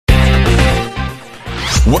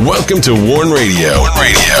Welcome to Warn Radio.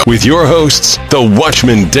 With your hosts, the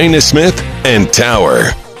Watchman Dana Smith and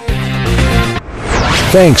Tower.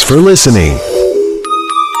 Thanks for listening.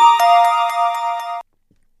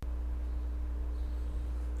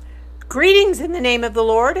 Greetings in the name of the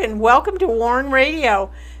Lord and welcome to Warn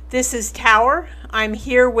Radio. This is Tower. I'm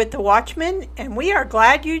here with the Watchman and we are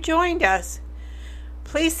glad you joined us.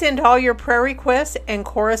 Please send all your prayer requests and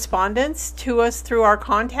correspondence to us through our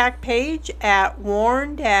contact page at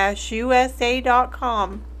warn-usa.com.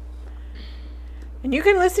 And you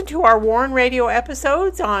can listen to our Warn Radio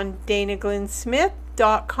episodes on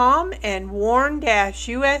danaglennsmith.com and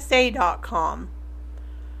warn-usa.com.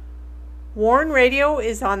 Warn Radio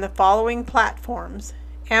is on the following platforms: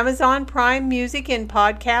 Amazon Prime Music and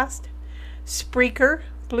Podcast, Spreaker,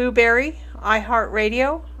 Blueberry,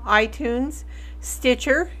 iHeartRadio, iTunes,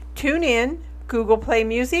 Stitcher, TuneIn, Google Play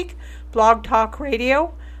Music, Blog Talk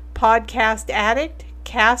Radio, Podcast Addict,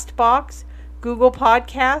 Castbox, Google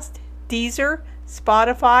Podcast, Deezer,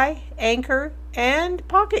 Spotify, Anchor, and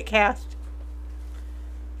Pocket Cast.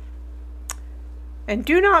 And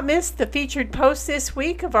do not miss the featured posts this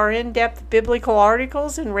week of our in-depth biblical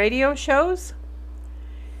articles and radio shows.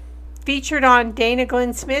 Featured on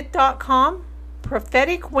danaglennsmith.com,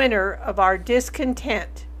 Prophetic Winter of Our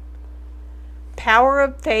Discontent. Power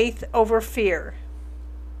of Faith Over Fear.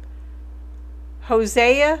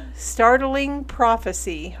 Hosea's Startling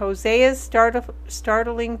Prophecy.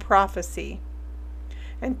 Startling Prophecy.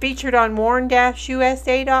 And featured on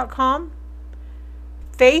warn-usa.com,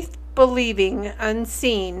 Faith Believing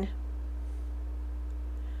Unseen.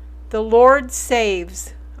 The Lord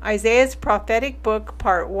Saves. Isaiah's Prophetic Book,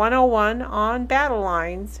 Part 101 on Battle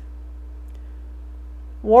Lines.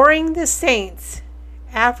 Warring the Saints.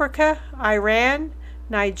 Africa, Iran,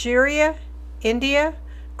 Nigeria, India,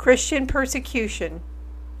 Christian persecution.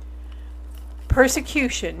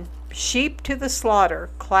 Persecution, Sheep to the Slaughter,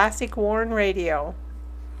 Classic Warn Radio.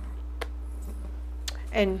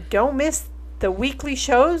 And don't miss the weekly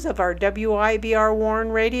shows of our WIBR Warn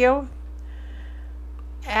Radio.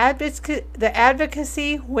 The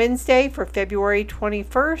Advocacy Wednesday for February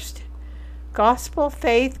 21st. Gospel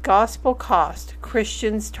Faith, Gospel Cost.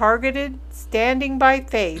 Christians Targeted, Standing by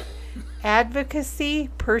Faith. Advocacy,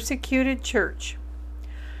 Persecuted Church.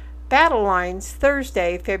 Battle Lines,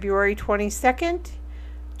 Thursday, February 22nd.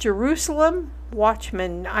 Jerusalem,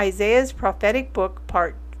 Watchman, Isaiah's Prophetic Book,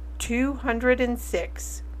 Part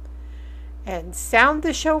 206. And Sound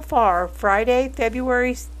the Shofar, Friday,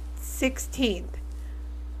 February 16th.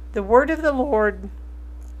 The Word of the Lord,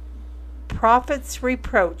 Prophet's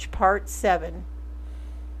Reproach, Part 7.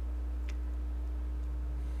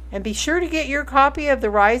 And be sure to get your copy of The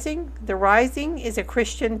Rising. The Rising is a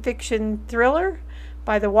Christian fiction thriller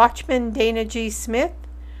by the Watchman Dana G. Smith.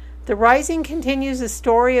 The Rising continues the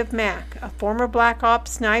story of Mac, a former Black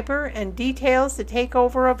Ops sniper, and details the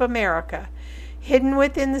takeover of America. Hidden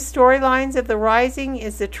within the storylines of The Rising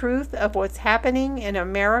is the truth of what's happening in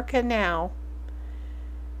America now.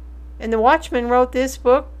 And the Watchman wrote this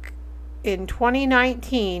book in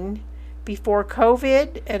 2019, before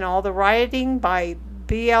COVID and all the rioting by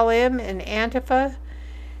BLM and Antifa.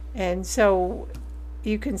 And so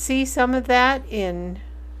you can see some of that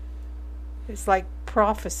it's like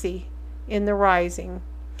prophecy in The Rising.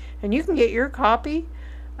 And you can get your copy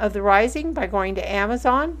of The Rising by going to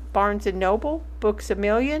Amazon, Barnes & Noble, Books A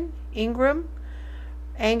Million, Ingram,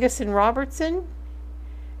 Angus and Robertson.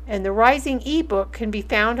 And The Rising ebook can be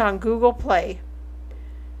found on Google Play.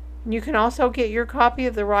 You can also get your copy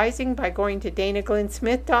of The Rising by going to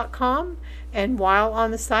danaglennsmith.com, and while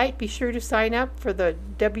on the site, be sure to sign up for the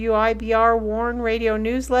WIBR Warn Radio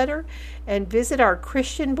newsletter and visit our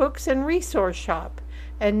Christian books and resource shop.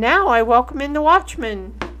 And now I welcome in the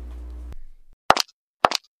Watchman.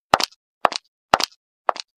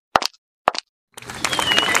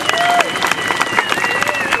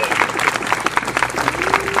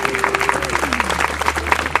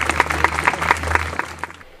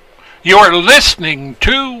 You are listening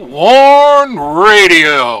to Warn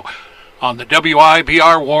Radio on the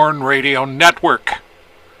WIBR Warn Radio Network.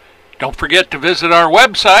 Don't forget to visit our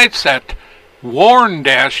websites at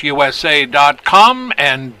warn-usa.com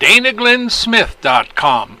and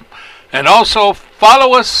danaglennsmith.com. And also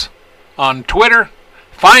follow us on Twitter,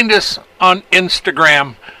 find us on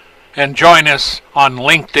Instagram, and join us on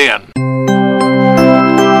LinkedIn.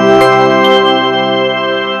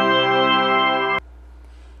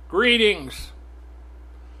 Greetings.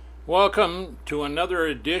 Welcome to another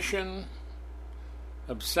edition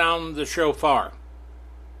of Sound the Shofar.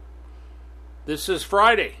 This is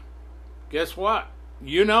Friday. Guess what?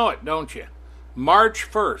 You know it, don't you? March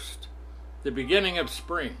 1st, the beginning of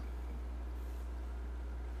spring.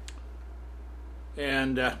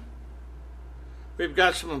 And we've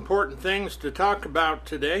got some important things to talk about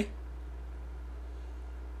today.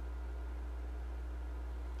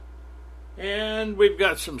 And we've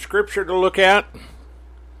got some scripture to look at.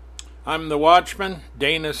 I'm the Watchman,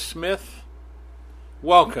 Dana Smith.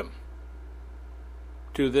 Welcome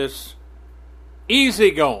to this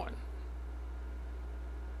easygoing,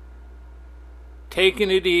 taking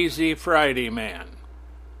it easy Friday man.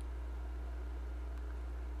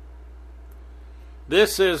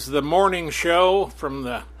 This is the morning show from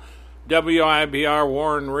the WIBR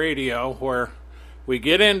Warren Radio, where we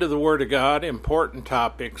get into the Word of God, important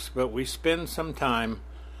topics, but we spend some time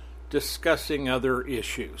discussing other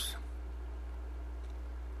issues.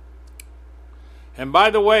 And by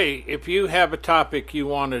the way, if you have a topic you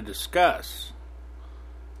want to discuss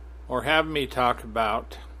or have me talk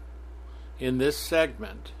about in this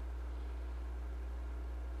segment,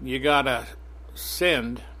 you gotta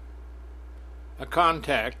send a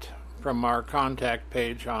contact from our contact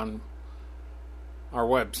page on our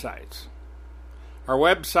websites. Our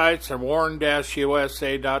websites are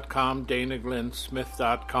warren-usa.com,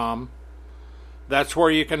 danaglennsmith.com. That's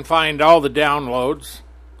where you can find all the downloads.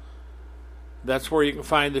 That's where you can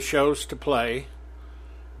find the shows to play.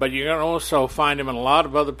 But you can also find them in a lot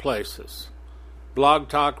of other places. Blog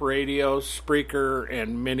Talk Radio, Spreaker,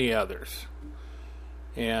 and many others.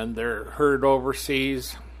 And they're heard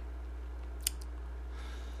overseas.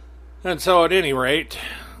 And so at any rate,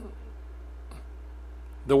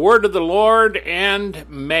 the Word of the Lord and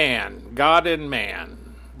man, God and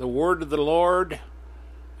man. The Word of the Lord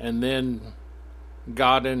and then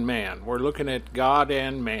God and man. We're looking at God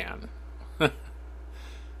and man.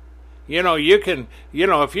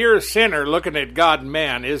 If you're a sinner, looking at God and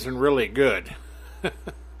man isn't really good.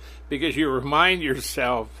 Because you remind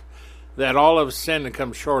yourself that all of sin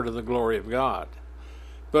comes short of the glory of God.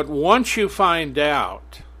 But once you find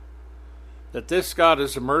out that this God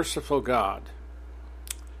is a merciful God,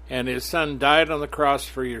 and His Son died on the cross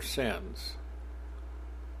for your sins,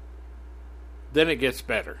 then it gets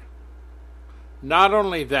better. Not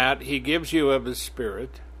only that, He gives you of His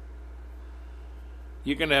Spirit.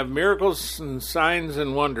 You can have miracles and signs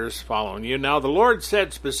and wonders following you. Now, the Lord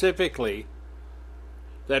said specifically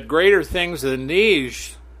that greater things than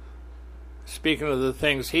these, speaking of the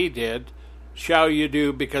things He did, shall you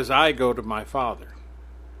do, because I go to my Father.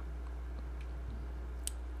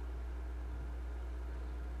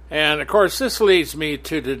 And, of course, this leads me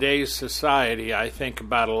to today's society. I think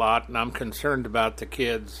about a lot, and I'm concerned about the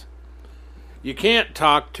kids. You can't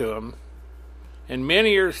talk to them, and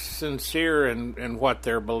many are sincere in what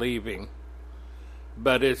they're believing,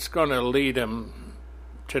 but it's going to lead them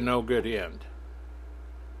to no good end.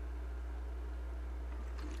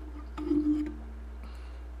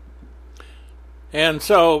 And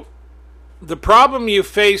so, the problem you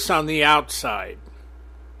face on the outside,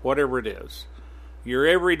 whatever it is, your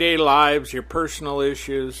everyday lives, your personal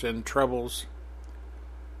issues and troubles,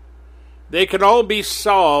 they can all be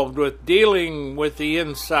solved with dealing with the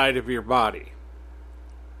inside of your body.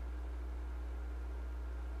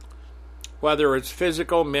 Whether it's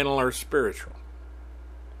physical, mental, or spiritual.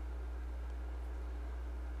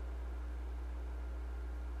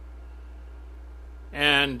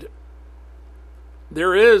 And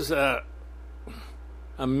there is a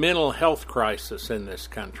mental health crisis in this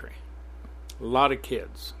country. A lot of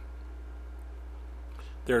kids.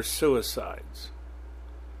 There's suicides.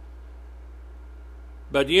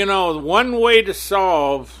 But one way to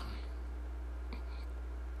solve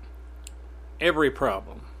every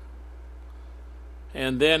problem,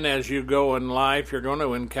 and then as you go in life, you're going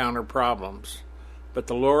to encounter problems, but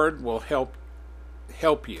the Lord will help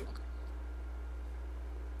you.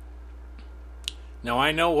 Now,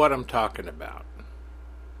 I know what I'm talking about.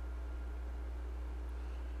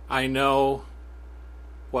 I know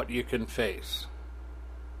what you can face.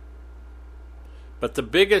 But the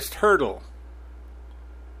biggest hurdle,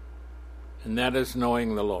 and that is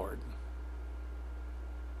knowing the Lord.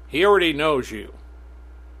 He already knows you.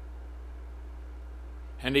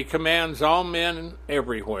 And He commands all men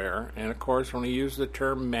everywhere. And of course, when I use the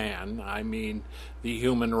term man, I mean the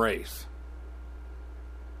human race.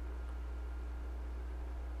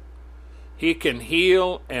 He can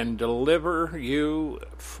heal and deliver you,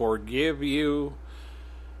 forgive you,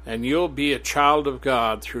 and you'll be a child of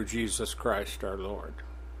God through Jesus Christ our Lord.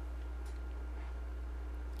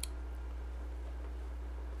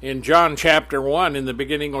 In John chapter 1, in the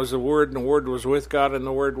beginning was the Word, and the Word was with God, and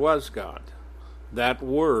the Word was God. That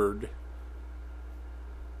Word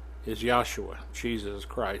is Yahshua, Jesus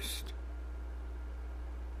Christ.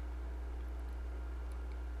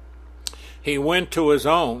 He went to his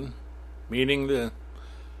own, meaning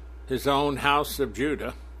his own house of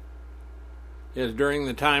Judah, is during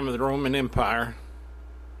the time of the Roman Empire.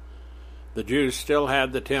 The Jews still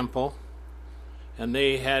had the temple, and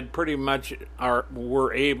they had pretty much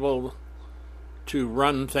were able to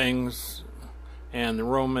run things, and the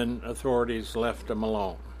Roman authorities left them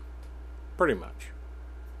alone. Pretty much.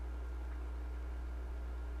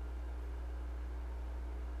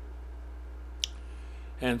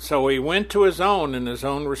 And so he went to his own, and his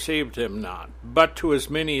own received him not. But to as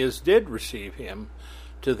many as did receive him,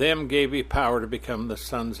 to them gave he power to become the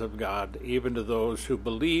sons of God, even to those who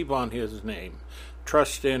believe on his name,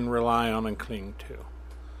 trust in, rely on, and cling to.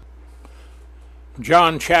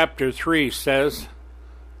 John chapter 3 says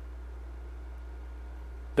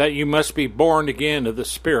that you must be born again of the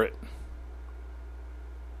Spirit.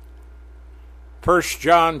 1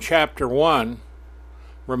 John chapter 1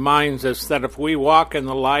 reminds us that if we walk in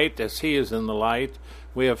the light as he is in the light,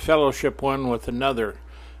 we have fellowship one with another,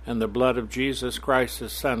 and the blood of Jesus Christ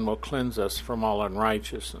his Son will cleanse us from all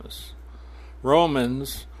unrighteousness.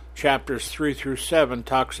 Romans chapters 3 through 7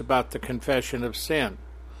 talks about the confession of sin.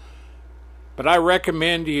 But I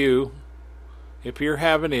recommend you, if you're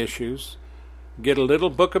having issues, get a little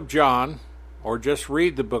book of John, or just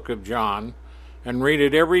read the book of John, and read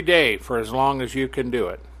it every day for as long as you can do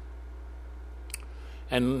it.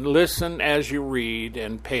 And listen as you read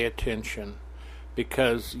and pay attention,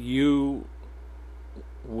 because you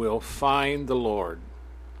will find the Lord.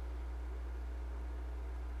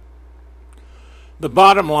 The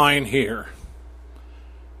bottom line here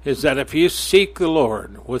is that if you seek the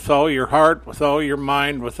Lord with all your heart, with all your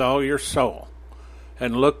mind, with all your soul,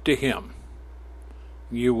 and look to him,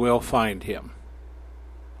 you will find him.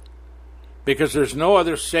 Because there's no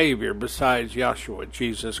other Savior besides Yeshua,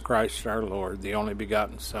 Jesus Christ our Lord, the only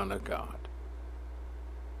begotten Son of God.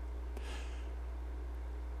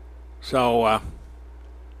 So,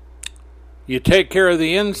 you take care of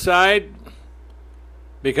the inside,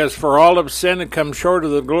 because for all have sinned and come short of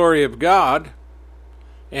the glory of God.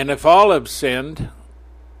 And if all have sinned,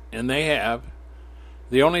 and they have,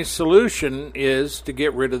 the only solution is to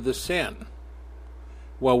get rid of the sin.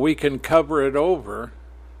 Well, we can cover it over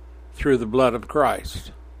through the blood of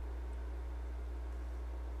Christ.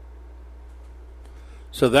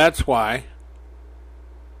 So that's why,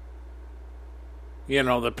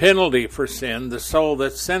 the penalty for sin, the soul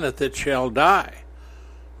that sinneth, it shall die.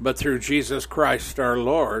 But through Jesus Christ our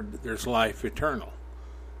Lord, there's life eternal.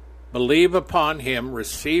 Believe upon him,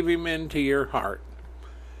 receive him into your heart.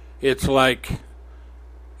 It's like,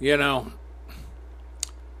 if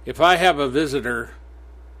I have a visitor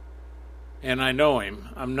and I know him,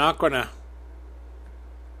 I'm not going to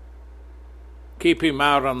keep him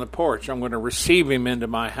out on the porch. I'm going to receive him into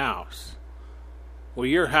my house. Well,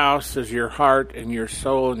 your house is your heart and your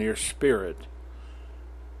soul and your spirit,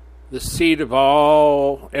 the seat of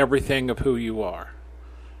everything of who you are.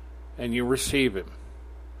 And you receive him.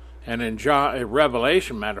 And in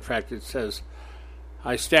Revelation, matter of fact, it says,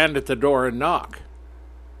 I stand at the door and knock.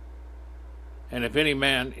 And if any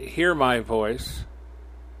man hear my voice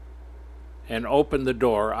and open the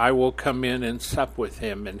door, I will come in and sup with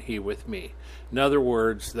him and he with me. In other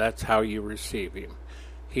words, that's how you receive him.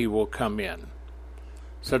 He will come in.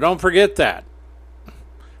 So don't forget that.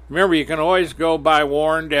 Remember, you can always go by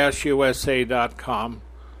warn-usa.com,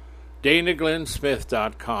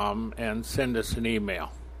 danaglennsmith.com, and send us an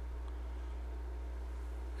email.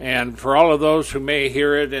 And for all of those who may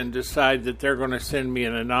hear it and decide that they're going to send me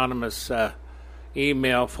an anonymous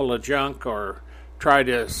email full of junk or try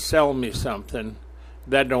to sell me something,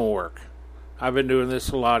 that don't work. I've been doing this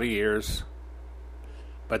a lot of years.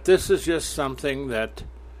 But this is just something that,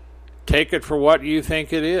 take it for what you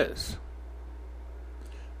think it is.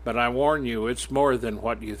 But I warn you, it's more than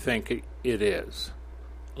what you think it is.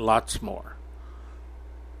 Lots more.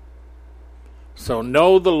 So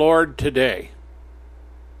know the Lord today.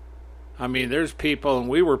 I mean, there's people, and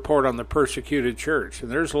we report on the persecuted church,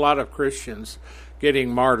 and there's a lot of Christians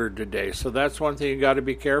getting martyred today. So that's one thing you got to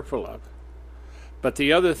be careful of. But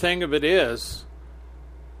the other thing of it is,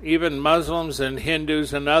 even Muslims and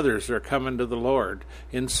Hindus and others are coming to the Lord.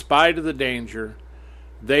 In spite of the danger,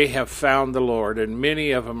 they have found the Lord, and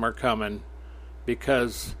many of them are coming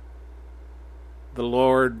because the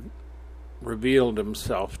Lord revealed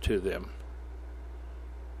himself to them.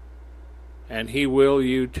 And he will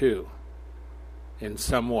you too, in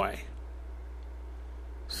some way.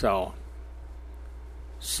 So,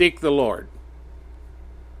 seek the Lord.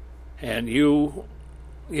 And you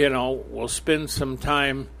will spend some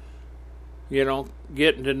time,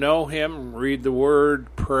 getting to know him, read the Word,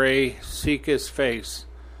 pray, seek his face.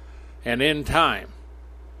 And in time,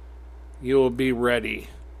 you will be ready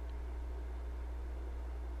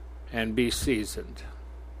and be seasoned.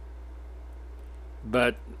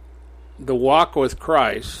 But the walk with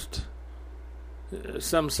Christ,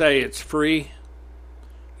 some say it's free.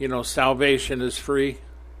 Salvation is free.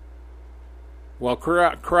 Well,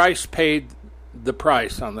 Christ paid the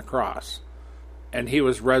price on the cross, and he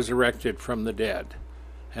was resurrected from the dead.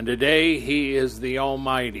 And today he is the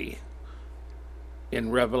Almighty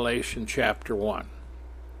in Revelation chapter 1.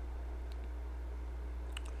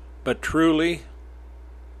 But truly,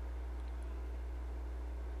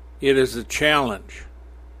 it is a challenge.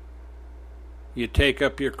 You take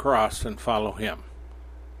up your cross and follow him.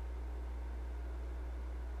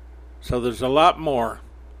 So there's a lot more,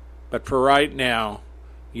 but for right now,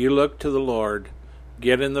 you look to the Lord,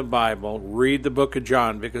 get in the Bible, read the book of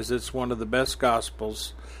John, because it's one of the best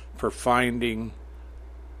gospels for finding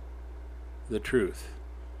the truth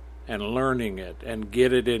and learning it and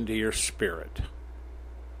get it into your spirit.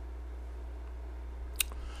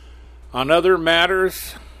 On other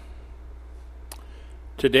matters,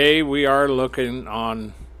 today we are looking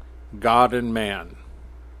on God and man.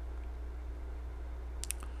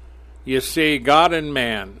 You see, God and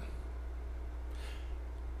man,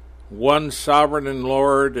 one sovereign and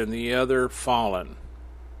Lord and the other fallen.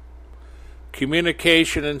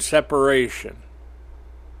 Communication and separation.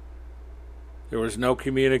 There was no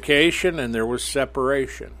communication and there was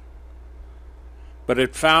separation. But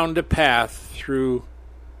it found a path through,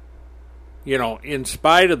 in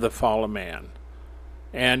spite of the fall of man.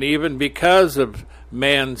 And even because of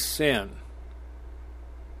man's sin,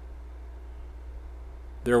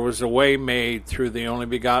 there was a way made through the only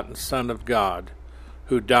begotten Son of God,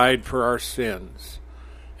 who died for our sins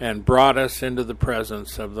and brought us into the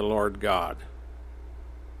presence of the Lord God.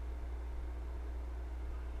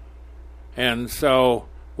 And so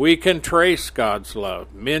we can trace God's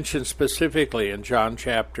love, mentioned specifically in John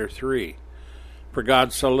chapter 3. For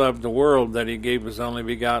God so loved the world that he gave his only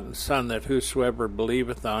begotten Son, that whosoever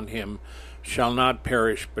believeth on him shall not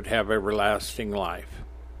perish but have everlasting life.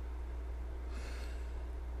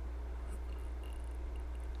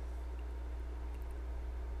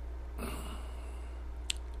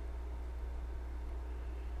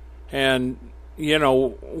 And,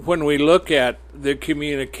 when we look at the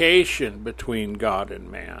communication between God and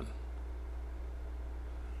man,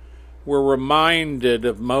 we're reminded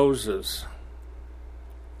of Moses.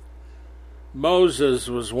 Moses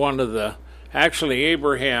was actually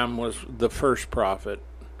Abraham was the first prophet.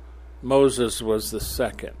 Moses was the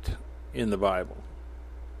second in the Bible.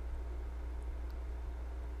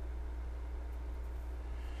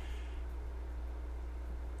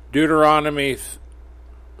 Deuteronomy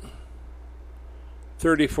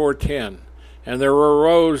 34:10, and there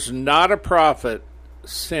arose not a prophet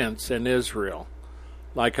since in Israel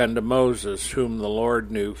like unto Moses, whom the Lord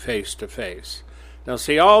knew face to face. Now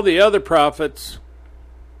see, all the other prophets,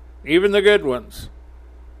 even the good ones,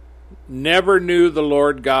 never knew the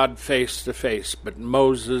Lord God face to face, but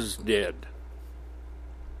Moses did.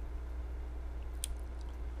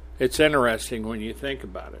 It's interesting when you think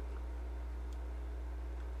about it.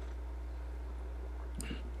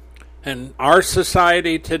 And our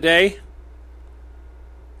society today,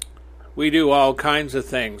 we do all kinds of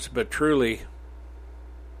things, but truly,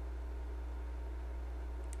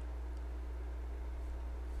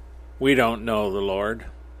 we don't know the Lord.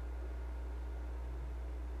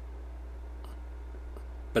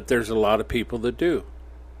 But there's a lot of people that do.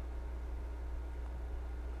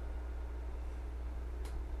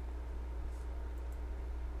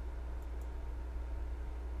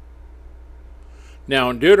 Now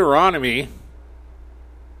in Deuteronomy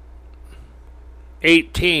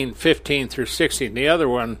 18:15 through 16, the other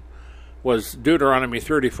one was Deuteronomy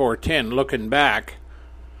 34:10, looking back,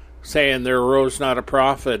 saying, there arose not a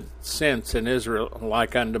prophet since in Israel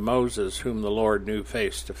like unto Moses, whom the Lord knew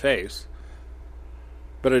face to face.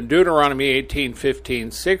 But in Deuteronomy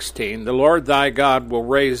 18:15-16, the Lord thy God will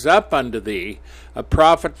raise up unto thee a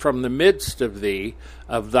prophet from the midst of thee,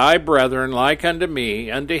 of thy brethren like unto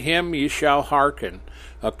me, unto him ye shall hearken,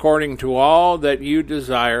 according to all that you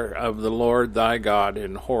desire of the Lord thy God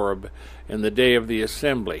in Horeb in the day of the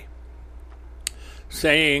assembly,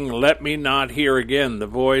 saying, let me not hear again the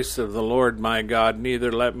voice of the Lord my God,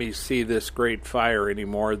 neither let me see this great fire any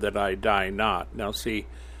more, that I die not. Now see,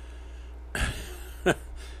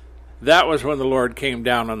 that was when the Lord came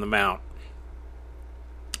down on the mount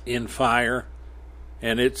in fire,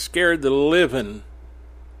 and it scared the living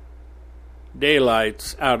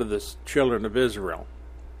daylights out of the children of Israel.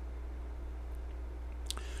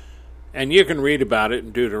 And you can read about it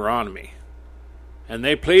in Deuteronomy. And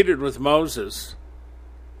they pleaded with Moses,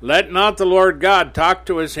 let not the Lord God talk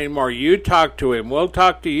to us anymore. You talk to him. We'll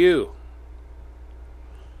talk to you.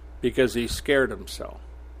 Because he scared them so.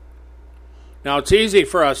 Now, it's easy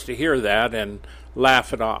for us to hear that and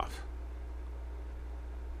laugh it off.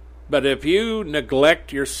 But if you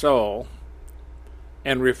neglect your soul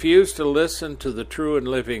and refuse to listen to the true and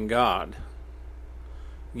living God,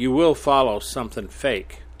 you will follow something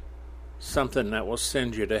fake, something that will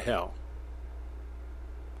send you to hell.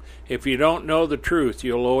 If you don't know the truth,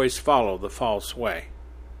 you'll always follow the false way.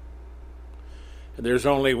 There's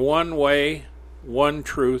only one way, one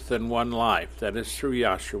truth, and one life. That is through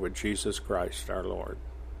Yahshua, Jesus Christ, our Lord.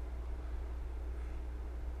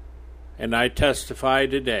 And I testify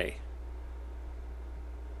today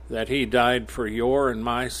that he died for your and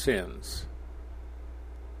my sins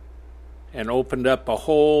and opened up a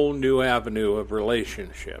whole new avenue of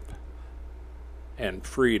relationship and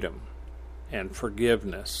freedom and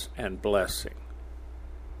forgiveness and blessing.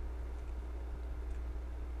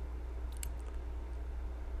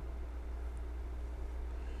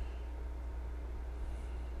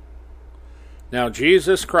 Now,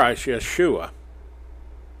 Jesus Christ, Yeshua,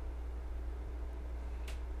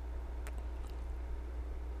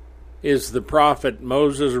 is the prophet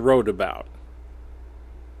Moses wrote about.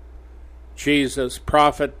 Jesus,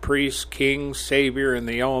 prophet, priest, king, savior, and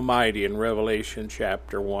the Almighty in Revelation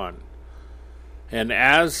chapter 1. And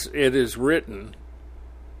as it is written,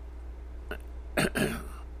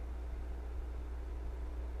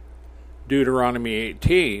 Deuteronomy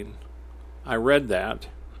 18, I read that.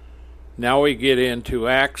 Now we get into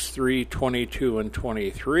Acts 3:22 and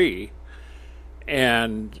 23.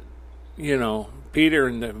 And, Peter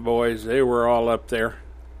and the boys, they were all up there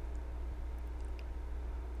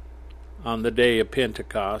on the day of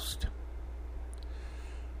Pentecost.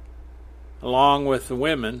 Along with the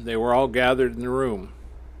women, they were all gathered in the room.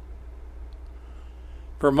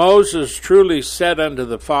 For Moses truly said unto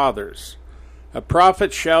the fathers, a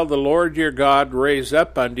prophet shall the Lord your God raise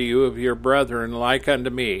up unto you of your brethren like unto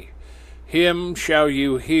me. Him shall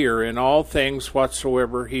you hear in all things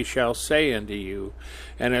whatsoever he shall say unto you.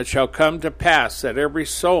 And it shall come to pass that every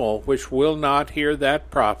soul which will not hear that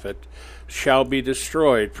prophet shall be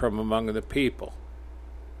destroyed from among the people.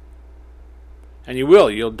 And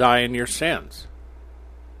you'll die in your sins.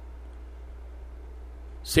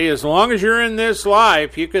 See, as long as you're in this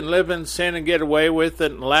life, you can live in sin and get away with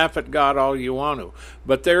it and laugh at God all you want to.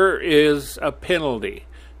 But there is a penalty.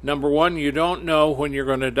 Number one, you don't know when you're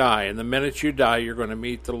going to die. And the minute you die, you're going to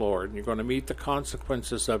meet the Lord. And you're going to meet the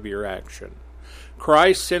consequences of your action.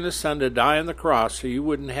 Christ sent his son to die on the cross so you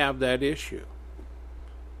wouldn't have that issue.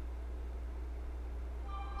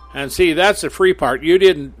 And see, that's the free part. You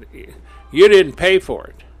didn't pay for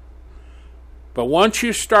it. But once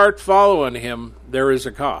you start following him, there is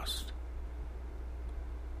a cost.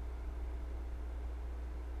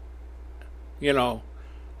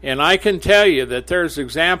 And I can tell you that there's an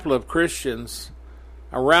example of Christians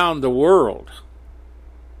around the world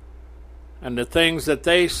and the things that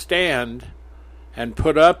they stand and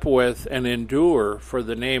put up with and endure for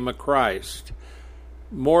the name of Christ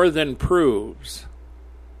more than proves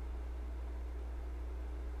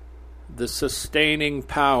the sustaining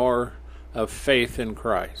power of faith in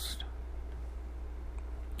Christ.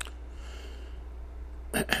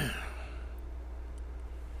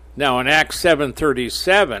 Now in Acts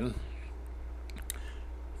 7:37,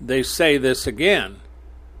 they say this again.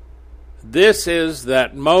 This is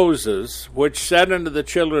that Moses, which said unto the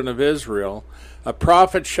children of Israel, a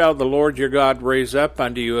prophet shall the Lord your God raise up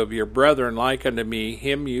unto you of your brethren like unto me,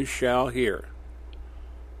 him you shall hear.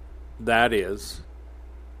 That is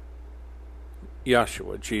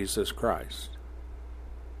Yahshua, Jesus Christ.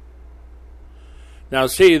 Now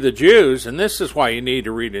see, the Jews, and this is why you need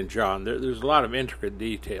to read in John, there's a lot of intricate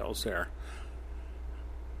details there.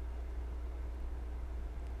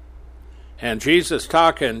 And Jesus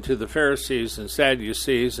talking to the Pharisees and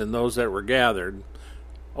Sadducees and those that were gathered,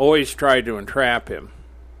 always tried to entrap him.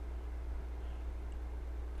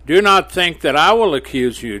 Do not think that I will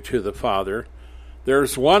accuse you to the Father.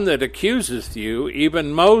 There's one that accuseth you,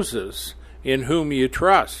 even Moses, in whom you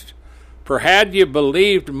trust. For had you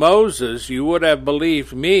believed Moses, you would have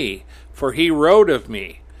believed me, for he wrote of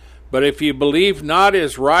me. But if you believe not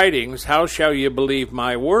his writings, how shall you believe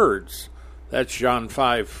my words? That's John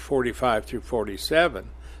 5:45 through 47.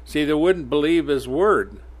 See, they wouldn't believe his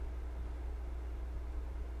word.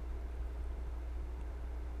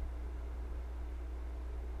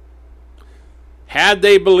 Had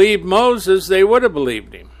they believed Moses, they would have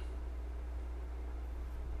believed him.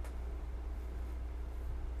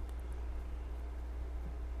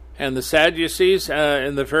 and the Sadducees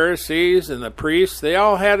and the Pharisees and the priests, they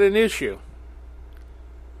all had an issue.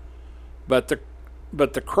 But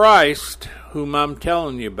the Christ, whom I'm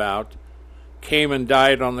telling you about, came and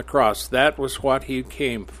died on the cross. That was what he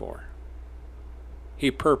came for.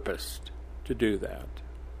 He purposed to do that.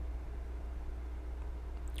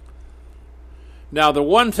 Now, the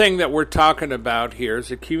one thing that we're talking about here is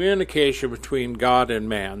the communication between God and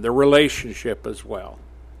man, the relationship as well.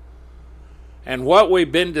 And what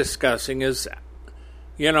we've been discussing is,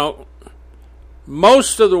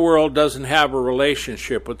 most of the world doesn't have a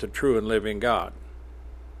relationship with the true and living God.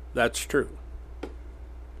 That's true.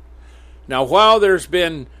 Now, while there's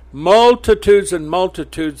been multitudes and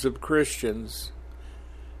multitudes of Christians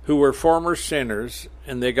who were former sinners,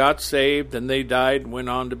 and they got saved, and they died and went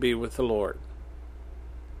on to be with the Lord.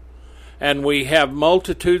 And we have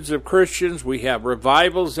multitudes of Christians, we have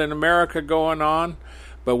revivals in America going on,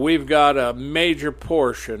 but we've got a major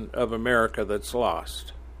portion of America that's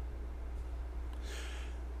lost.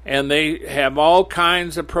 And they have all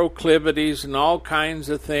kinds of proclivities and all kinds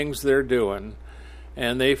of things they're doing,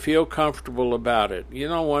 and they feel comfortable about it. You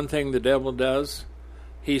know one thing the devil does?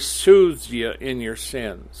 He soothes you in your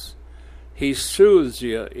sins. He soothes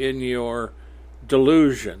you in your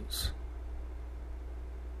delusions.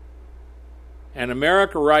 And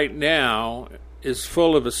America right now is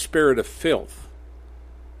full of a spirit of filth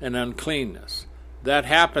and uncleanness. That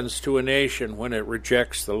happens to a nation when it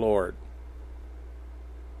rejects the Lord.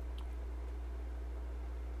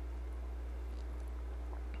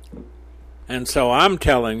 And so I'm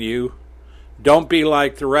telling you, don't be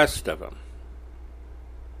like the rest of them.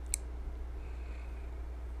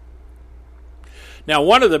 Now,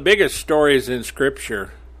 one of the biggest stories in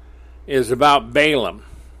Scripture is about Balaam.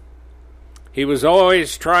 He was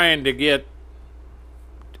always trying to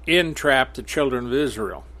entrap the children of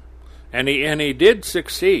Israel. And he did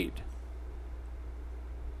succeed.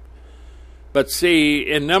 But see,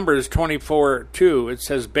 in Numbers 24:2, it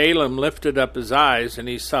says, Balaam lifted up his eyes, and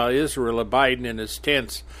he saw Israel abiding in his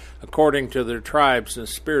tents according to their tribes, and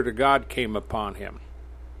the Spirit of God came upon him.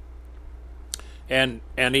 And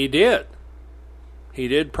he did. He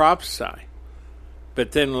did prophesy.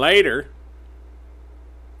 But then later,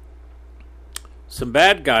 some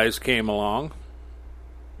bad guys came along.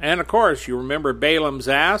 And of course, you remember Balaam's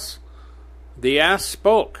ass? The ass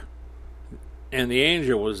spoke. And the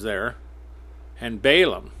angel was there. And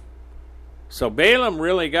Balaam. So Balaam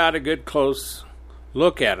really got a good close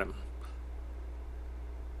look at him.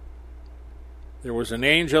 There was an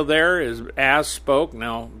angel there. His ass spoke.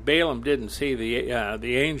 Now, Balaam didn't see the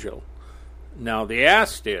angel. Now, the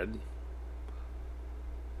ass did.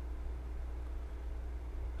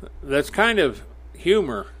 That's kind of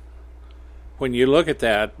humor when you look at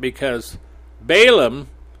that, because Balaam,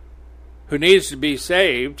 who needs to be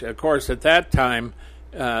saved, of course, at that time,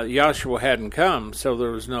 Joshua hadn't come, so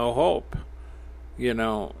there was no hope. It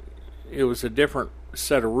was a different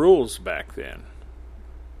set of rules back then.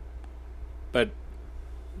 But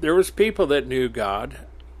there was people that knew God,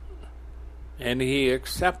 and he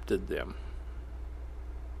accepted them.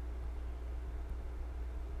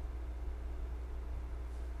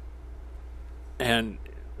 And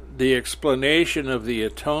the explanation of the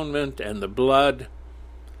atonement and the blood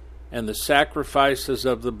and the sacrifices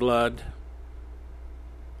of the blood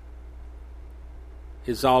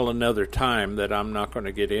is all another time that I'm not going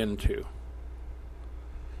to get into.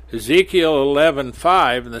 Ezekiel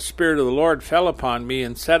 11:5, and the Spirit of the Lord fell upon me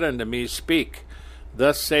and said unto me, Speak,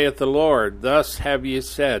 thus saith the Lord, thus have ye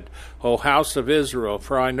said, O house of Israel,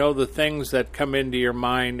 for I know the things that come into your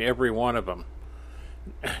mind, every one of them.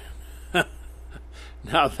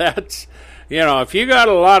 Now that's, if you got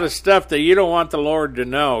a lot of stuff that you don't want the Lord to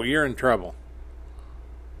know, you're in trouble.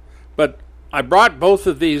 But I brought both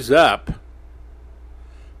of these up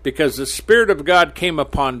because the Spirit of God came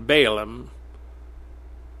upon Balaam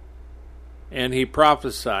and he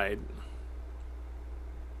prophesied.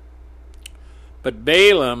 But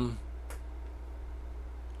Balaam,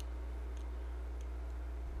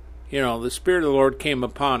 the Spirit of the Lord came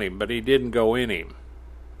upon him, but he didn't go in him.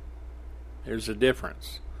 There's a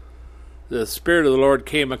difference. The Spirit of the Lord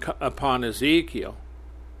came upon Ezekiel.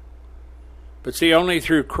 But see, only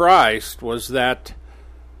through Christ was that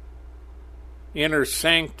inner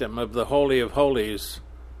sanctum of the Holy of Holies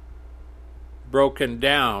broken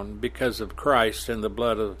down because of Christ and the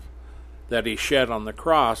blood that he shed on the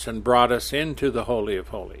cross and brought us into the Holy of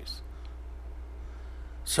Holies.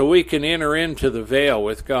 So we can enter into the veil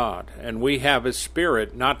with God, and we have His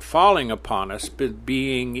Spirit not falling upon us, but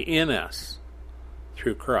being in us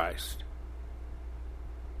through Christ.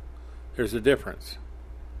 There's a difference.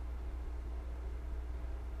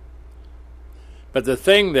 But the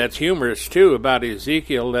thing that's humorous, too, about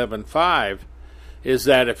Ezekiel 11:5 is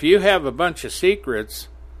that if you have a bunch of secrets,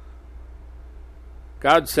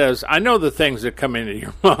 God says, I know the things that come into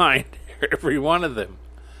your mind, every one of them.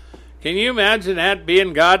 Can you imagine that,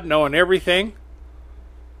 being God, knowing everything?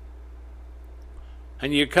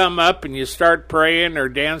 And you come up and you start praying or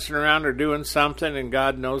dancing around or doing something, and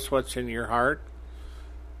God knows what's in your heart.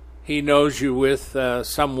 He knows you with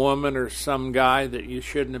some woman or some guy that you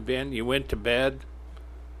shouldn't have been. You went to bed.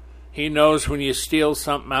 He knows when you steal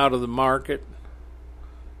something out of the market.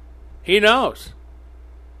 He knows.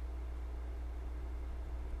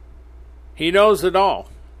 He knows it all.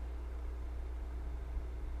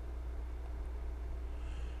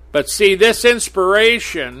 But see, this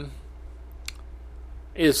inspiration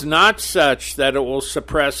is not such that it will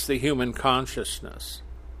suppress the human consciousness.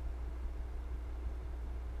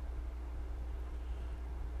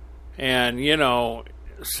 And,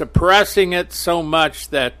 suppressing it so much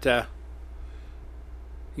that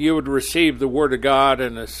you would receive the Word of God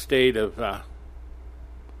in a state of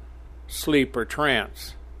sleep or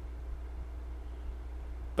trance.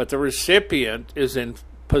 But the recipient is in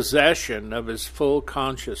possession of his full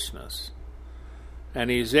consciousness, and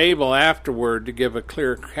he's able afterward to give a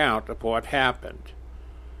clear account of what happened.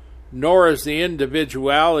 Nor is the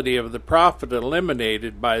individuality of the prophet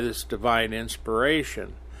eliminated by this divine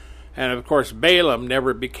inspiration. And of course, Balaam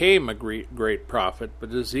never became a great prophet,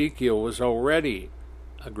 but Ezekiel was already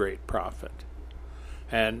a great prophet.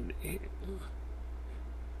 And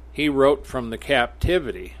he wrote from the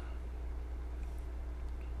captivity.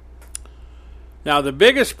 Now, the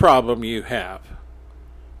biggest problem you have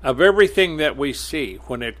of everything that we see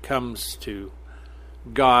when it comes to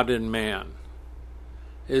God and man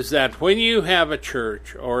is that when you have a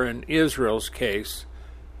church, or in Israel's case,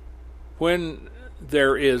 when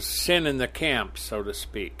there is sin in the camp, so to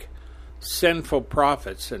speak, sinful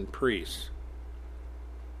prophets and priests.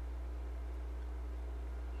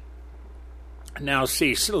 Now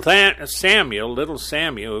see, Samuel, little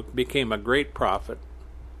Samuel, became a great prophet.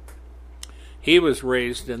 He was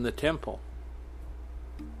raised in the temple.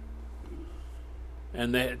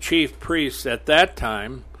 And the chief priests at that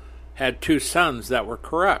time had two sons that were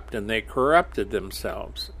corrupt, and they corrupted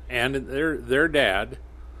themselves. And their dad,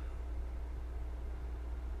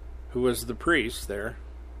 who was the priest there,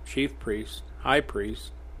 chief priest, high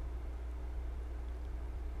priest,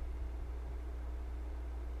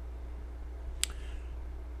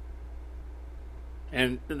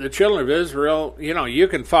 and the children of Israel, you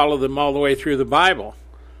can follow them all the way through the Bible.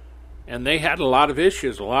 And they had a lot of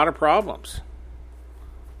issues, a lot of problems.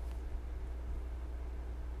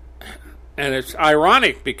 And it's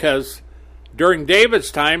ironic because during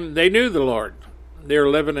David's time, they knew the Lord. They were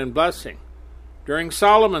living in blessing. During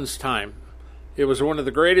Solomon's time, it was one of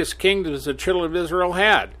the greatest kingdoms the children of Israel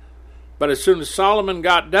had. But as soon as Solomon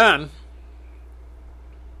got done,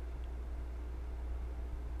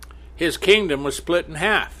 his kingdom was split in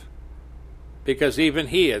half because even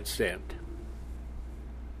he had sinned.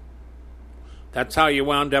 That's how you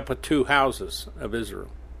wound up with two houses of Israel.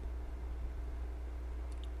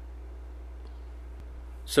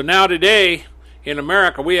 So now today, in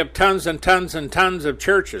America, we have tons and tons and tons of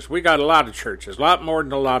churches. We got a lot of churches, a lot more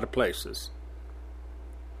than a lot of places.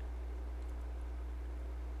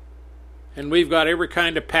 And we've got every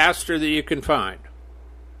kind of pastor that you can find.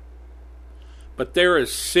 But there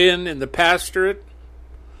is sin in the pastorate.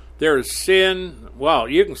 There is sin, well,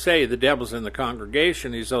 you can say the devil's in the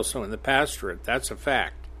congregation, he's also in the pastorate. That's a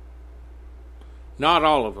fact. Not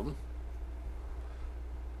all of them.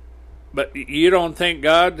 But you don't think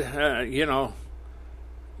God,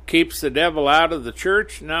 keeps the devil out of the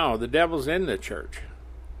church? No, the devil's in the church.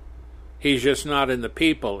 He's just not in the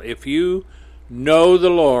people. If you know the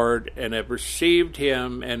Lord and have received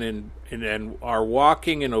him and are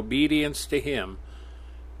walking in obedience to him,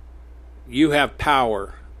 you have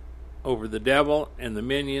power over the devil and the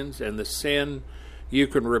minions and the sin. You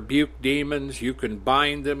can rebuke demons, you can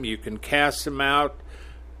bind them, you can cast them out,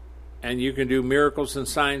 and you can do miracles and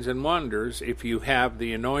signs and wonders if you have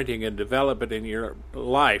the anointing and develop it in your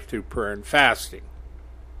life through prayer and fasting.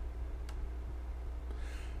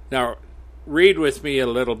 Now, read with me a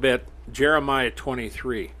little bit Jeremiah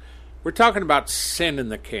 23. We're talking about sin in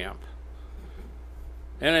the camp.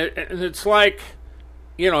 And it's like,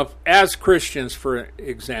 as Christians, for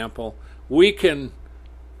example, we can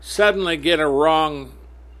suddenly get a wrong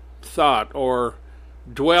thought or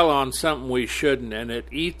dwell on something we shouldn't, and it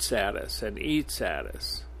eats at us and eats at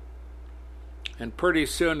us. And pretty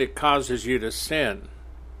soon it causes you to sin.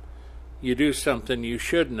 You do something you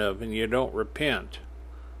shouldn't have, and you don't repent.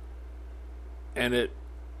 And it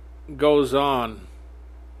goes on.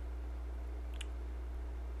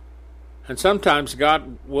 And sometimes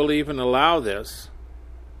God will even allow this.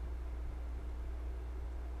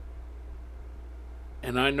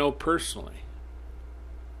 And I know personally.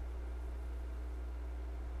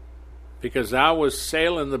 Because I was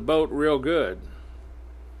sailing the boat real good.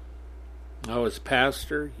 I was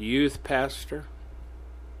pastor, youth pastor.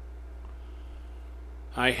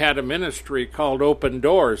 I had a ministry called Open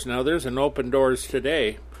Doors. Now there's an Open Doors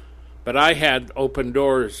today, but I had Open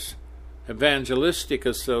Doors Evangelistic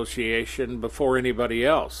Association before anybody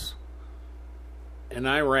else. And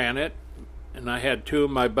I ran it, and I had two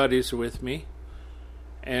of my buddies with me,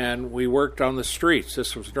 and we worked on the streets.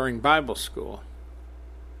 This was during Bible school.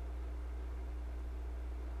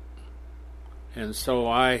 And so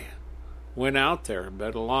I went out there,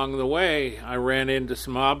 but along the way I ran into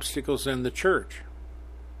some obstacles in the church.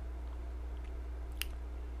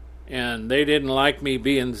 And they didn't like me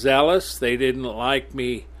being zealous. They didn't like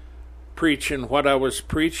me preaching what I was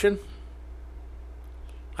preaching.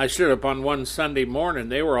 I stood up on one Sunday morning.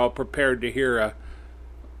 They were all prepared to hear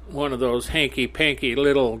one of those hanky-panky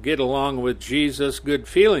little get-along-with-Jesus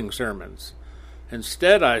good-feeling sermons.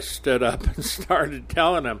 Instead, I stood up and started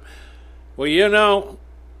telling them, well, you know,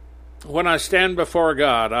 when I stand before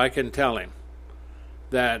God, I can tell him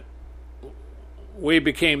that we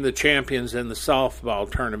became the champions in the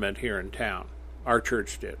softball tournament here in town. Our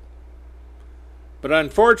church did. But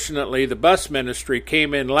unfortunately, the bus ministry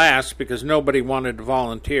came in last because nobody wanted to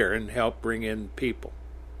volunteer and help bring in people.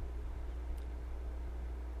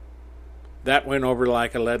 That went over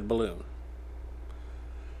like a lead balloon.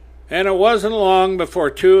 And it wasn't long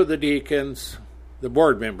before two of the deacons, the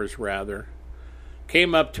board members rather,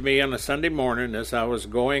 came up to me on a Sunday morning as I was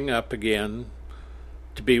going up again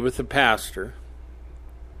to be with the pastor.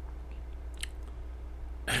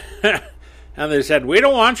 And they said, we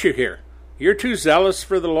don't want you here. You're too zealous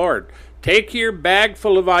for the Lord. Take your bag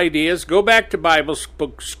full of ideas, go back to Bible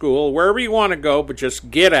school, wherever you want to go, but just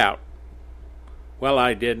get out. Well,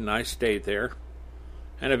 I did, and I stayed there.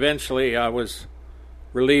 And eventually I was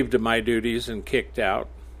relieved of my duties and kicked out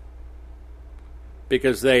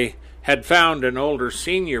because they had found an older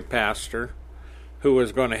senior pastor who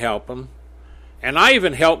was going to help them. And I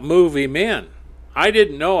even helped move him in. I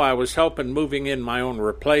didn't know I was helping moving in my own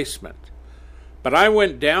replacement. But I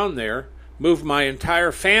went down there, moved my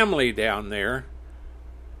entire family down there,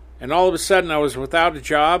 and all of a sudden I was without a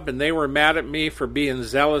job, and they were mad at me for being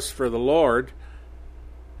zealous for the Lord.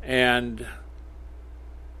 And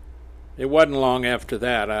it wasn't long after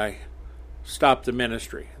that I stopped the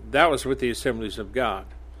ministry. That was with the Assemblies of God.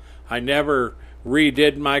 I never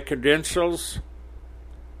redid my credentials,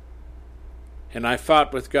 and I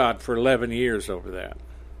fought with God for 11 years over that.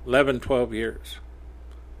 11, 12 years.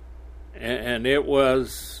 And it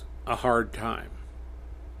was a hard time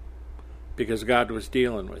because God was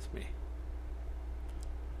dealing with me.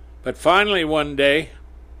 But finally one day,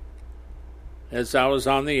 as I was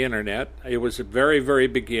on the internet, it was the very, very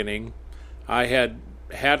beginning, I had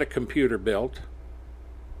a computer built,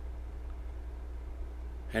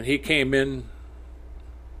 and he came in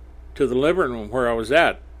to the living room where I was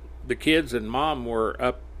at. The kids and Mom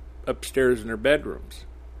were upstairs in their bedrooms.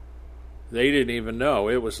 They didn't even know.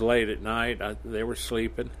 It was late at night. They were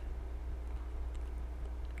sleeping.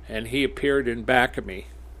 And he appeared in back of me.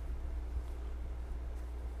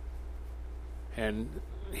 And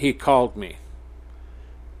he called me.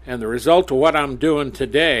 And the result of what I'm doing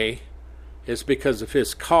today is because of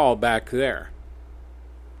his call back there.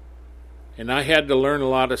 And I had to learn a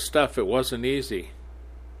lot of stuff. It wasn't easy.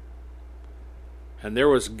 And there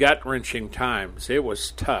was gut-wrenching times. It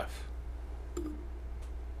was tough.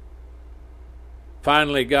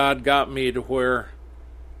 Finally, God got me to where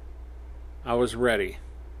I was ready.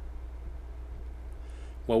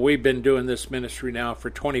 Well, we've been doing this ministry now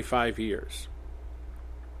for 25 years.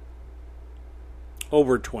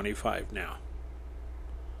 Over 25 now.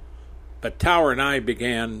 But Tower and I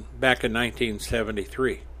began back in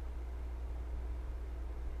 1973.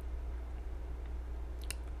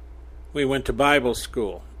 We went to Bible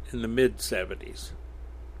school in the mid-70s.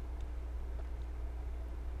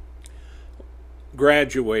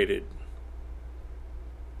 Graduated.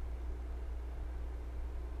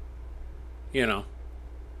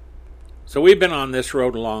 So we've been on this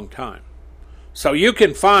road a long time. So you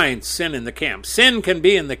can find sin in the camp. Sin can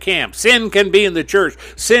be in the camp. Sin can be in the church.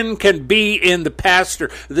 Sin can be in the pastor.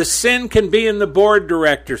 The sin can be in the board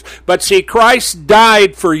directors. But see, Christ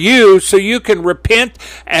died for you so you can repent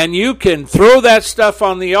and you can throw that stuff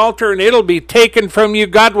on the altar and it'll be taken from you.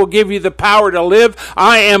 God will give you the power to live.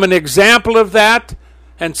 I am an example of that,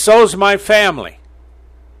 and so's my family.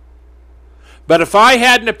 But if I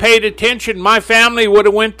hadn't have paid attention, my family would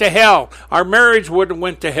have went to hell. Our marriage would have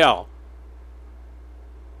went to hell.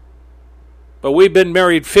 But we've been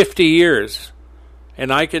married 50 years, and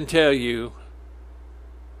I can tell you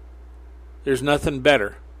there's nothing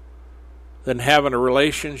better than having a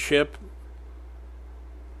relationship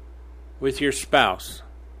with your spouse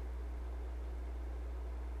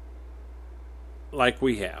like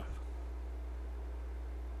we have.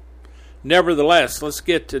 Nevertheless, let's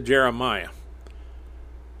get to Jeremiah.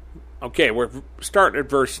 Okay, we're starting at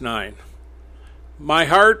verse 9. My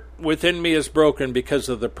heart within me is broken because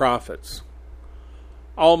of the prophets.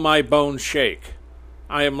 All my bones shake.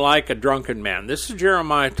 I am like a drunken man. This is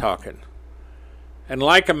Jeremiah talking. And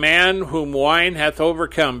like a man whom wine hath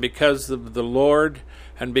overcome because of the Lord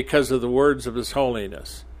and because of the words of his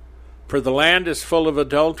holiness. For the land is full of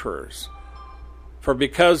adulterers. For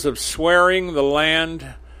because of swearing the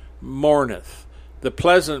land mourneth. The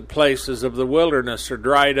pleasant places of the wilderness are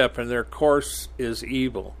dried up, and their course is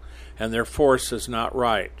evil, and their force is not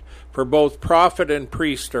right. For both prophet and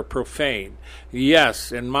priest are profane.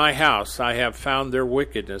 Yes, in my house I have found their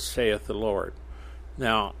wickedness, saith the Lord.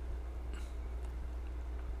 Now,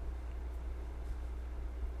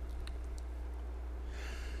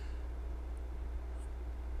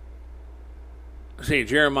 see,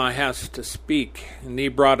 Jeremiah has to speak, and he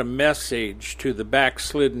brought a message to the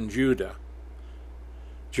backslidden Judah.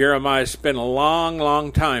 Jeremiah spent a long,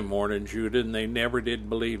 long time warning Judah, and they never did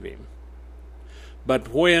believe him. But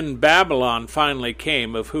when Babylon finally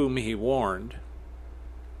came, of whom he warned,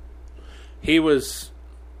 he was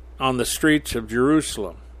on the streets of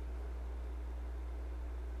Jerusalem.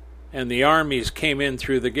 And the armies came in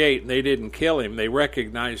through the gate, and they didn't kill him. They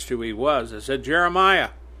recognized who he was. They said,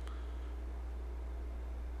 Jeremiah,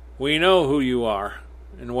 we know who you are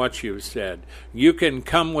and what you've said. You can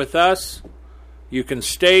come with us. You can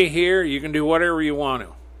stay here. You can do whatever you want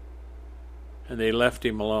to. And they left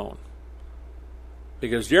him alone.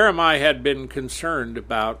 Because Jeremiah had been concerned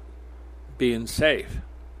about being safe.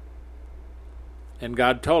 And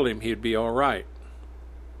God told him he'd be all right.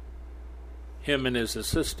 Him and his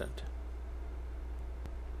assistant.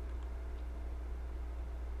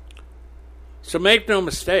 So make no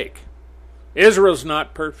mistake. Israel's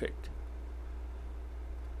not perfect.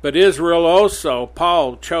 But Israel also,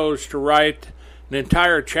 Paul chose to write an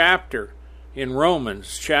entire chapter in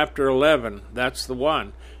Romans, chapter 11. That's the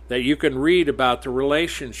one that you can read about the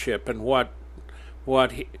relationship and what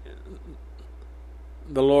the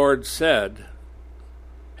Lord said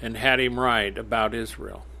and had him write about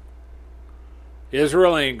Israel.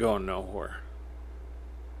 Israel ain't going nowhere.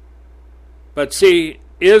 But see,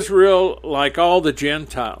 Israel, like all the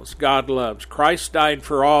Gentiles, God loves. Christ died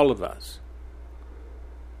for all of us,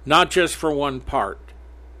 not just for one part.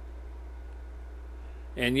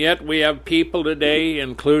 And yet we have people today,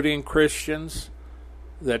 including Christians,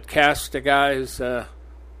 that castigize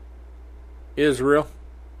Israel.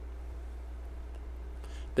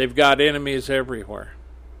 They've got enemies everywhere.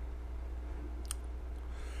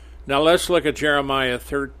 Now let's look at Jeremiah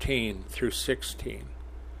 13 through 16.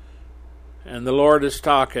 And the Lord is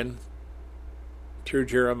talking through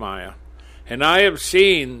Jeremiah. And I have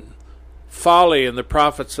seen folly in the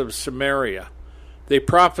prophets of Samaria. They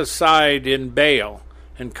prophesied in Baal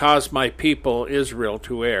and caused my people Israel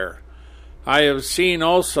to err. I have seen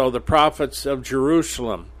also the prophets of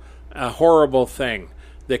Jerusalem, a horrible thing.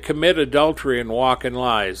 They commit adultery and walk in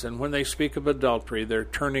lies. And when they speak of adultery, they're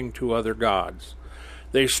turning to other gods.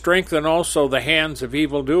 They strengthen also the hands of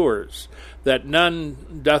evildoers, that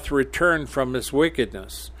none doth return from his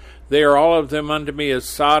wickedness. They are all of them unto me as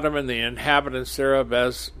Sodom, and the inhabitants thereof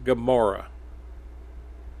as Gomorrah.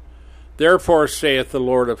 Therefore saith the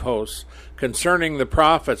Lord of hosts, concerning the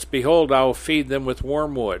prophets, behold, I will feed them with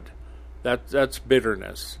wormwood. That's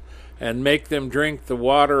bitterness. And make them drink the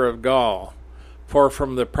water of gall. For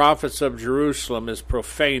from the prophets of Jerusalem is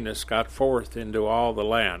profaneness got forth into all the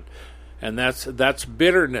land. And that's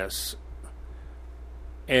bitterness.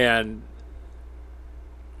 And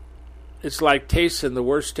it's like tasting the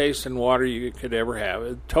worst tasting water you could ever have.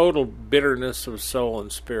 A total bitterness of soul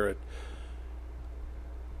and spirit.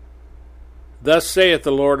 Thus saith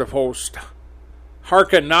the Lord of hosts,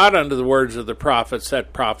 hearken not unto the words of the prophets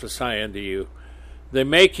that prophesy unto you. They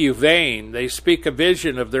make you vain. They speak a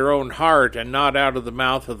vision of their own heart, and not out of the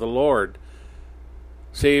mouth of the Lord.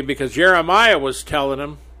 See, because Jeremiah was telling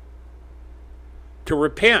them to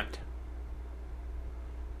repent.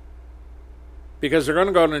 Because they're going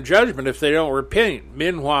to go into judgment if they don't repent.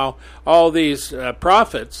 Meanwhile, all these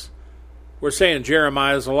prophets were saying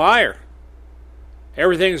Jeremiah's a liar.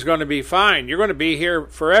 Everything's going to be fine. You're going to be here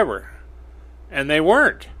forever. And they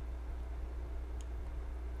weren't.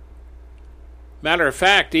 Matter of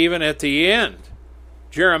fact, even at the end,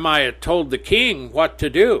 Jeremiah told the king what to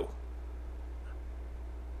do.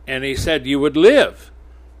 And he said, you would live.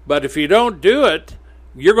 But if you don't do it,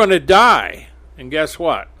 you're going to die. And guess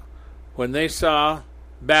what? When they saw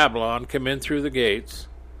Babylon come in through the gates,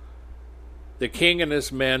 the king and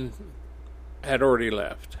his men had already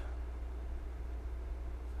left.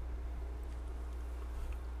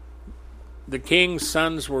 The king's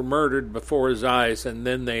sons were murdered before his eyes, and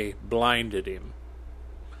then they blinded him.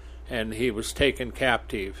 And he was taken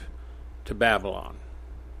captive to Babylon.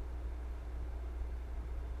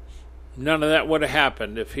 None of that would have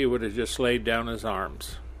happened if he would have just laid down his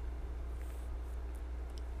arms.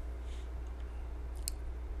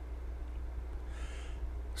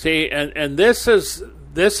 See, and this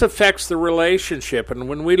affects the relationship. And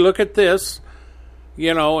when we look at this,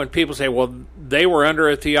 and people say, well, they were under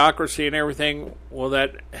a theocracy and everything. Well,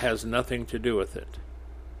 that has nothing to do with it.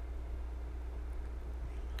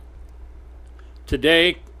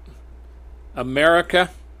 Today, America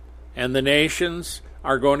and the nations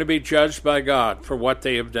are going to be judged by God for what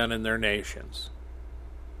they have done in their nations.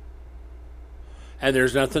 And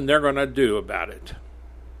there's nothing they're going to do about it.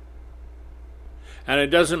 And it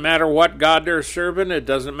doesn't matter what God they're serving, it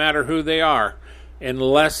doesn't matter who they are,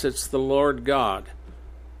 unless it's the Lord God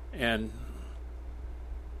and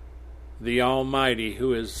the Almighty,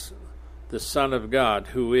 who is the Son of God,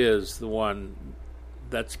 who is the one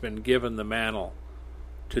that's been given the mantle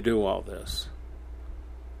to do all this.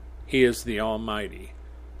 He is the Almighty.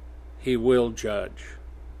 He will judge.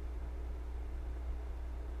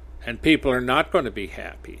 And people are not going to be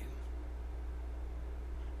happy.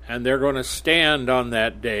 And they're going to stand on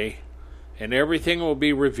that day, and everything will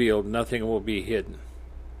be revealed, nothing will be hidden.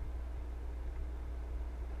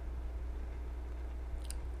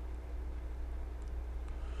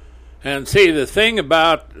 And see, the thing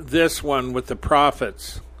about this one with the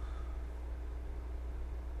prophets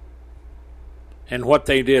and what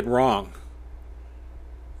they did wrong,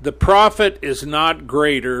 the prophet is not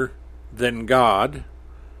greater than God,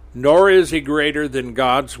 nor is he greater than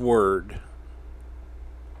God's word.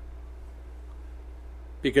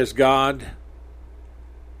 Because God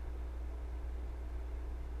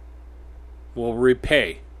will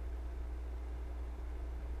repay.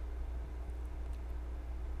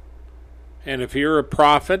 And if you're a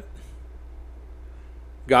prophet,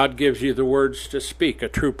 God gives you the words to speak, a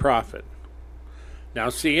true prophet. Now,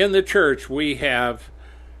 see, in the church, we have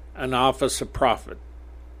an office of prophet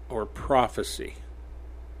or prophecy.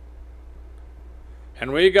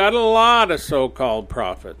 And we got a lot of so-called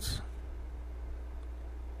prophets.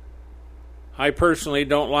 I personally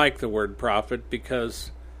don't like the word prophet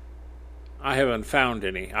because I haven't found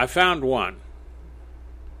any. I found one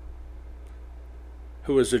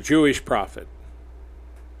who was a Jewish prophet.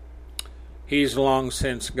 He's long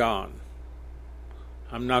since gone.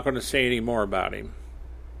 I'm not going to say any more about him.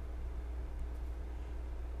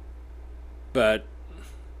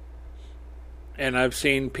 And I've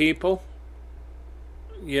seen people,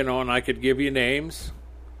 and I could give you names,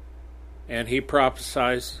 and he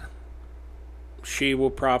prophesies. She will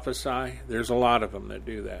prophesy. There's a lot of them that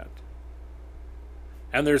do that.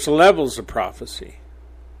 And there's levels of prophecy.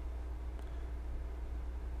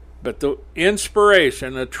 But the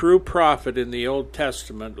inspiration, a true prophet in the Old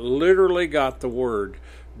Testament, literally got the word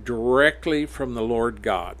directly from the Lord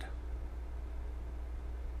God.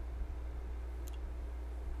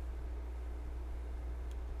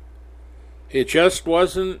 It just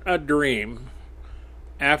wasn't a dream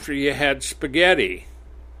after you had spaghetti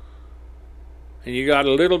and you got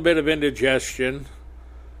a little bit of indigestion,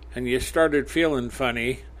 and you started feeling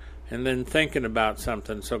funny, and then thinking about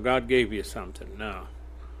something, so God gave you something. No.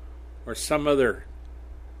 Or some other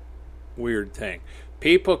weird thing.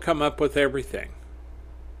 People come up with everything.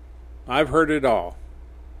 I've heard it all.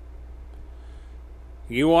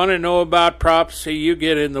 You want to know about prophecy, you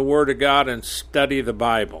get in the Word of God and study the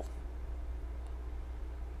Bible.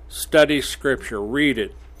 Study Scripture, read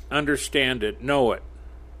it, understand it, know it.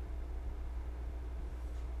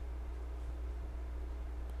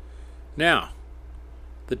 Now,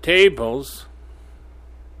 the tables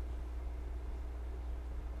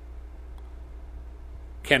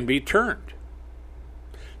can be turned.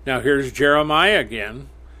 Now here's Jeremiah again,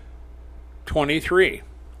 23.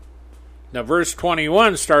 Now verse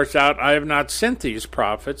 21 starts out, I have not sent these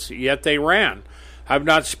prophets, yet they ran. I have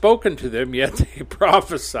not spoken to them, yet they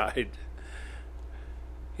prophesied.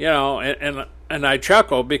 And I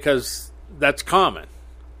chuckle because that's common.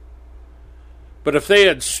 But if they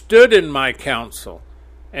had stood in my counsel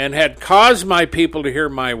and had caused my people to hear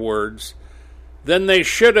my words, then they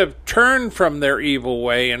should have turned from their evil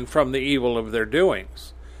way and from the evil of their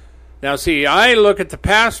doings. Now see, I look at the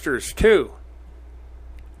pastors too.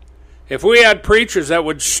 If we had preachers that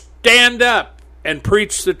would stand up and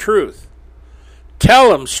preach the truth, tell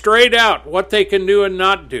them straight out what they can do and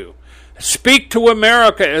not do. Speak to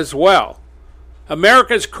America as well.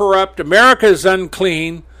 America's corrupt. America is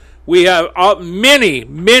unclean. We have many,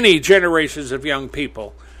 many generations of young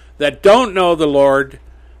people that don't know the Lord,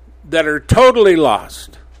 that are totally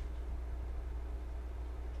lost.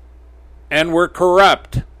 And we're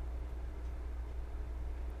corrupt.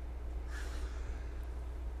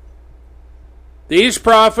 These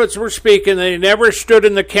prophets were speaking. They never stood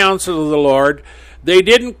in the counsel of the Lord. They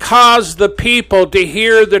didn't cause the people to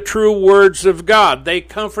hear the true words of God. They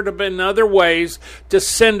comforted them in other ways to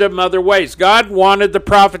send them other ways. God wanted the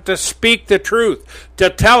prophet to speak the truth,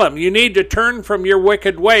 to tell him, you need to turn from your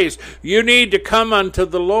wicked ways. You need to come unto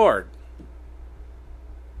the Lord.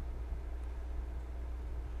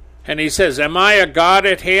 And he says, am I a God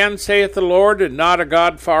at hand, saith the Lord, and not a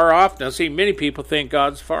God far off? Now see, many people think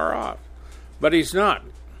God's far off, but he's not.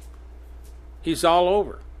 He's all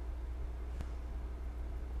over.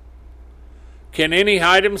 Can any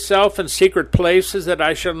hide himself in secret places that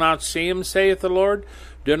I shall not see him, saith the Lord?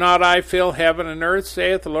 Do not I fill heaven and earth,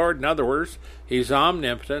 saith the Lord? In other words, he's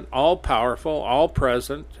omnipotent, all-powerful,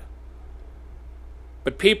 all-present.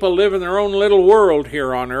 But people live in their own little world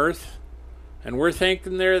here on earth, and we're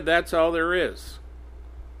thinking that's all there is.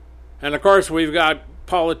 And of course, we've got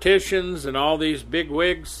politicians and all these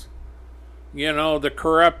bigwigs. You know, the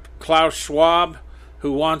corrupt Klaus Schwab,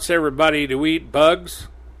 who wants everybody to eat bugs.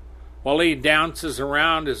 While he dances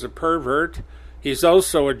around as a pervert. He's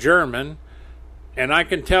also a German, and I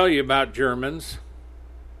can tell you about Germans.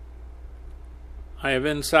 I have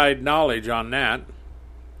inside knowledge on that.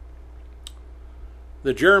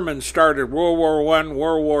 The Germans started World War I,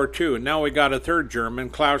 World War II, and now we got a third German,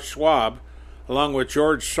 Klaus Schwab, along with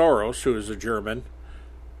George Soros, who is a German.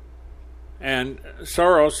 And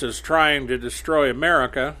Soros is trying to destroy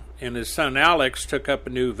America, and his son Alex took up a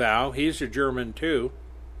new vow. He's a German too.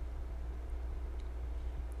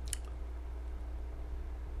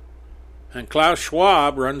 And Klaus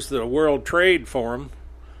Schwab runs the World Trade Forum,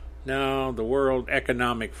 now the World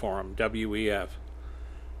Economic Forum, WEF.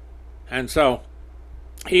 And so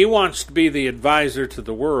he wants to be the advisor to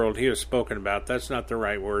the world he has spoken about. That's not the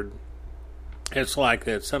right word. It's like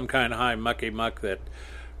that, some kind of high mucky muck that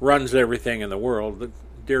runs everything in the world.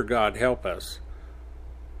 Dear God, help us.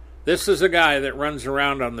 This is a guy that runs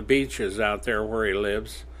around on the beaches out there where he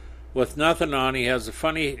lives with nothing on. He has a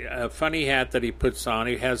funny hat that he puts on.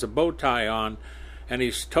 He has a bow tie on, and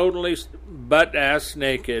he's totally butt-ass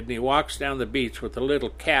naked, and he walks down the beach with a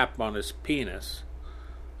little cap on his penis,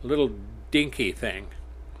 a little dinky thing.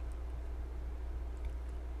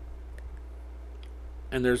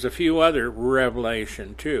 And there's a few other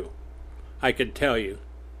revelation, too, I could tell you,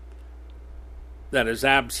 that is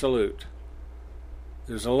absolute.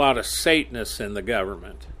 There's a lot of Satanists in the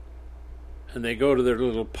government. And they go to their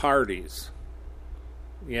little parties.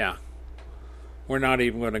 Yeah. We're not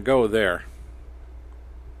even going to go there.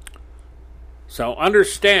 So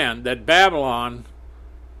understand that Babylon,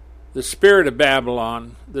 the spirit of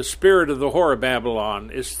Babylon, the spirit of the whore of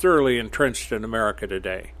Babylon, is thoroughly entrenched in America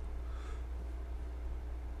today.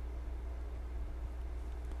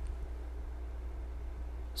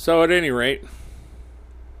 So at any rate,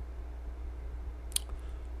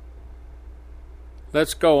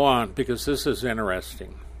 let's go on, because this is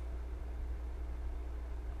interesting.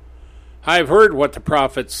 I have heard what the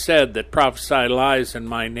prophets said that prophesy lies in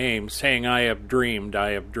my name, saying, I have dreamed,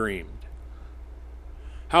 I have dreamed.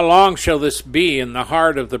 How long shall this be in the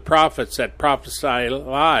heart of the prophets that prophesy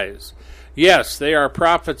lies? Yes, they are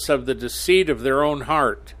prophets of the deceit of their own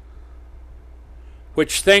heart,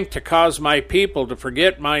 which think to cause my people to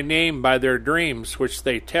forget my name by their dreams, which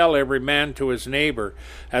they tell every man to his neighbor,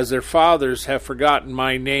 as their fathers have forgotten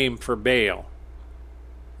my name for Baal.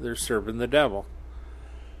 They're serving the devil.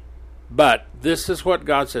 But this is what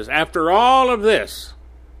God says. After all of this,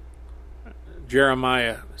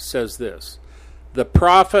 Jeremiah says this, the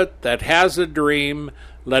prophet that has a dream,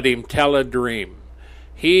 let him tell a dream.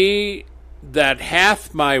 He that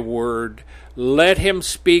hath my word, let him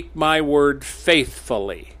speak my word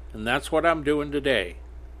faithfully. And that's what I'm doing today.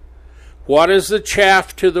 What is the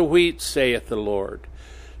chaff to the wheat, saith the Lord?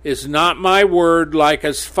 Is not my word like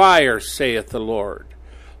as fire, saith the Lord,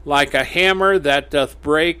 like a hammer that doth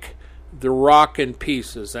break the rock in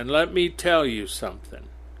pieces? And let me tell you something.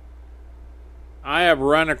 I have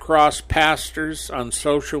run across pastors on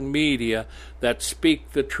social media that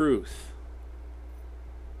speak the truth.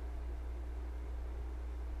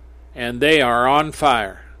 and they are on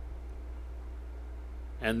fire.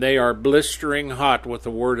 And they are blistering hot with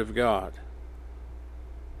the Word of God.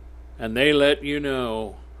 And they let you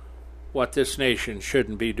know what this nation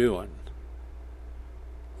shouldn't be doing.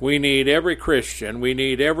 We need every Christian, we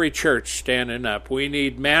need every church standing up. We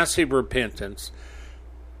need massive repentance.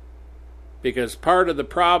 Because part of the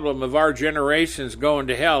problem of our generations going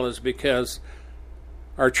to hell is because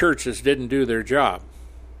our churches didn't do their job.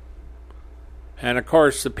 And of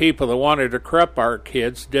course, the people that wanted to corrupt our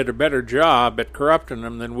kids did a better job at corrupting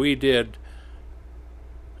them than we did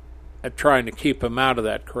at trying to keep them out of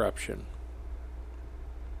that corruption.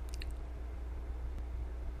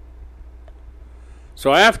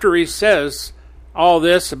 So after he says all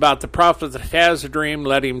this about the prophet that has a dream,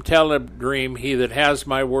 let him tell a dream. He that has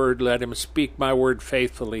my word, let him speak my word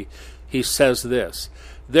faithfully. He says this,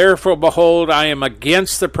 therefore, behold, I am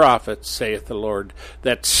against the prophets, saith the Lord,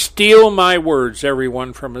 that steal my words, every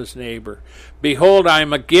one from his neighbor. Behold, I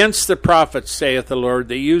am against the prophets, saith the Lord,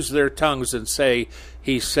 that use their tongues and say,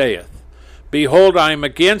 he saith. Behold, I am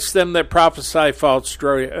against them that prophesy false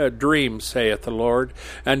dreams, saith the Lord,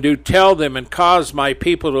 and do tell them and cause my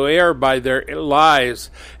people to err by their lies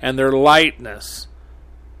and their lightness.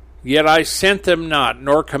 Yet I sent them not,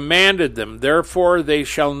 nor commanded them. Therefore they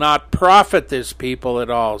shall not profit this people at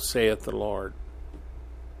all, saith the Lord.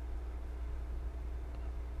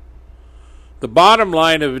 The bottom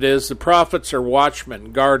line of it is the prophets are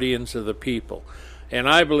watchmen, guardians of the people. And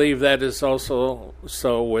I believe that is also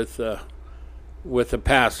so with the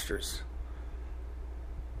pastors.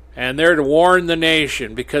 And they're to warn the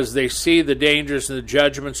nation because they see the dangers and the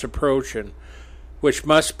judgments approaching, which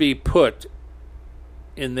must be put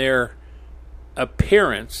in their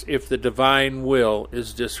appearance if the divine will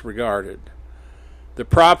is disregarded. The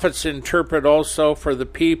prophets interpret also for the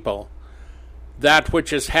people that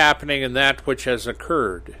which is happening and that which has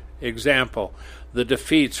occurred. Example, the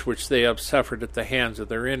defeats which they have suffered at the hands of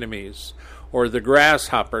their enemies, or the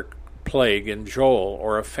grasshopper plague in Joel,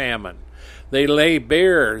 or a famine. They lay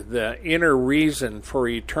bare the inner reason for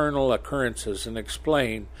eternal occurrences and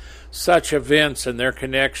explain such events and their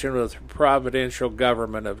connection with the providential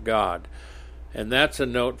government of God. And that's a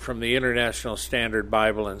note from the International Standard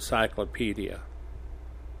Bible Encyclopedia.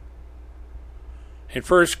 In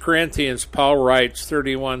 1 Corinthians, Paul writes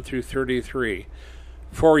 31 through 33,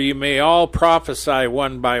 for you may all prophesy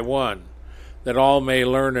one by one, that all may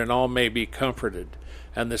learn and all may be comforted.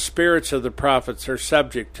 And the spirits of the prophets are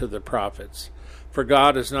subject to the prophets. For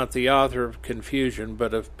God is not the author of confusion,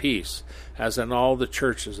 but of peace, as in all the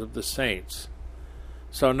churches of the saints.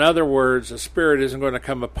 So in other words, the Spirit isn't going to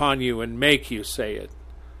come upon you and make you say it.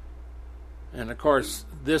 And of course,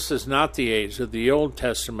 this is not the age of the Old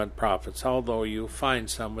Testament prophets, although you'll find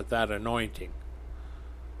some with that anointing.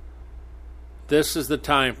 This is the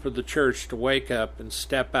time for the church to wake up and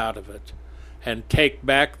step out of it and take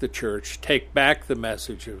back the church, take back the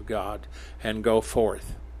message of God, and go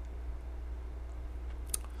forth.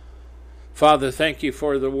 Father, thank you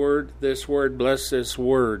for the word, this word. Bless this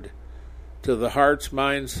word to the hearts,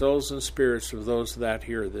 minds, souls, and spirits of those that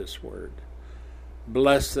hear this word.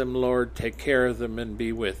 Bless them, Lord. Take care of them and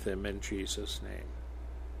be with them in Jesus' name.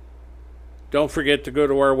 Don't forget to go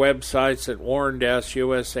to our websites at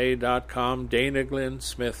warren-usa.com,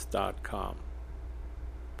 danaglennsmith.com.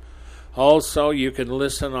 Also, you can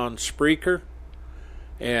listen on Spreaker,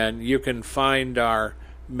 and you can find our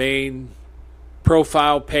main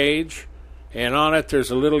profile page, and on it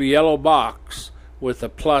there's a little yellow box with a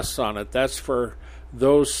plus on it. That's for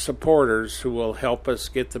those supporters who will help us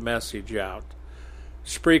get the message out.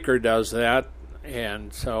 Spreaker does that,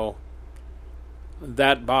 and so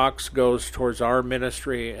that box goes towards our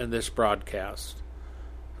ministry and this broadcast.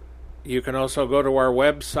 You can also go to our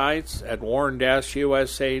websites at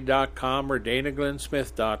warren-usa.com or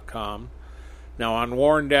danaglennsmith.com. Now on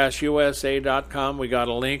warren-usa.com we got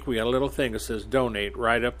a link, we got a little thing that says donate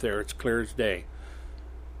right up there. It's clear as day.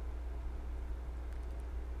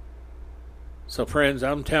 So friends,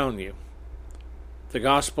 I'm telling you, the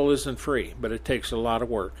gospel isn't free, but it takes a lot of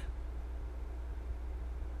work.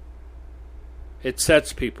 It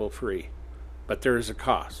sets people free, but there is a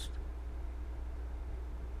cost.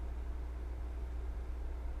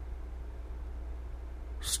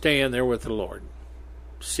 Stay in there with the Lord.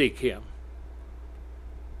 Seek Him.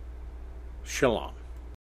 Shalom.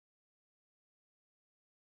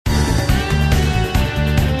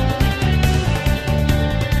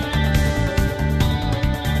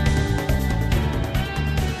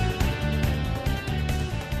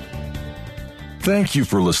 Thank you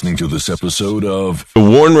for listening to this episode of The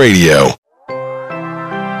Warren Radio.